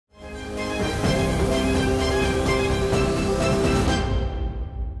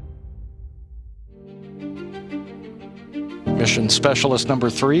Mission Specialist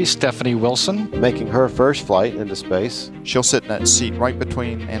number 3, Stephanie Wilson. Making her first flight into space. She'll sit in that seat right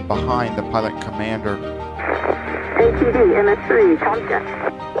between and behind the pilot commander. NTD, MS3,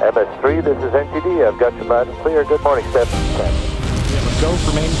 contact. MS3, this is NTD. I've got you loud and clear. Good morning, Stephanie. We have a go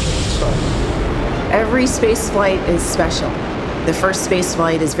for main start. Every space flight is special. The first space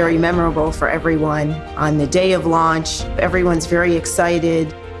flight is very memorable for everyone. On the day of launch, everyone's very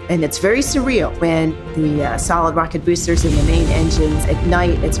excited, and it's very surreal when the solid rocket boosters and the main engines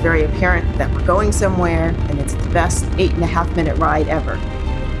ignite. It's very apparent that we're going somewhere, and it's the best 8.5-minute ride ever.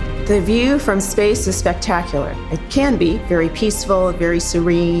 The view from space is spectacular. It can be very peaceful, very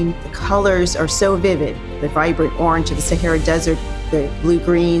serene. The colors are so vivid. The vibrant orange of the Sahara Desert, the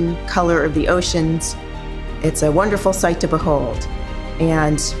blue-green color of the oceans. It's a wonderful sight to behold.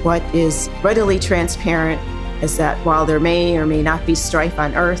 And what is readily transparent is that while there may or may not be strife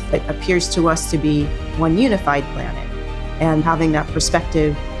on Earth, it appears to us to be one unified planet. And having that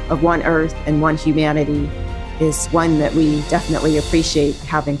perspective of one Earth and one humanity is one that we definitely appreciate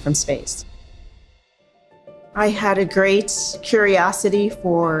having from space. I had a great curiosity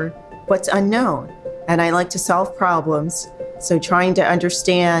for what's unknown, and I like to solve problems. So trying to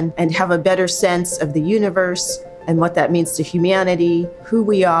understand and have a better sense of the universe and what that means to humanity, who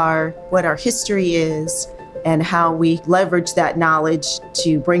we are, what our history is, and how we leverage that knowledge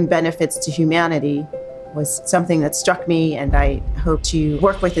to bring benefits to humanity was something that struck me and I hope to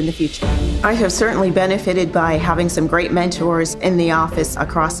work with in the future. I have certainly benefited by having some great mentors in the office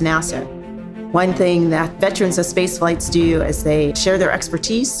across NASA. One thing that veterans of space flights do is they share their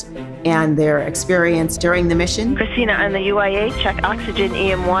expertise and their experience during the mission. Christina on the UIA, check oxygen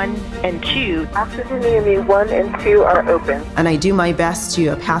EM1 and 2. Oxygen EME1 and 2 are open. And I do my best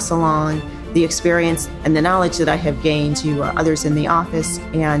to pass along the experience and the knowledge that I have gained to others in the office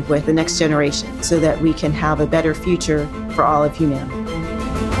and with the next generation so that we can have a better future for all of humanity.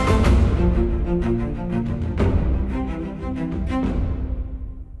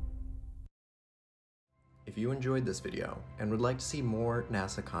 If you enjoyed this video and would like to see more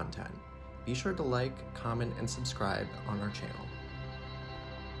NASA content, be sure to like, comment, and subscribe on our channel.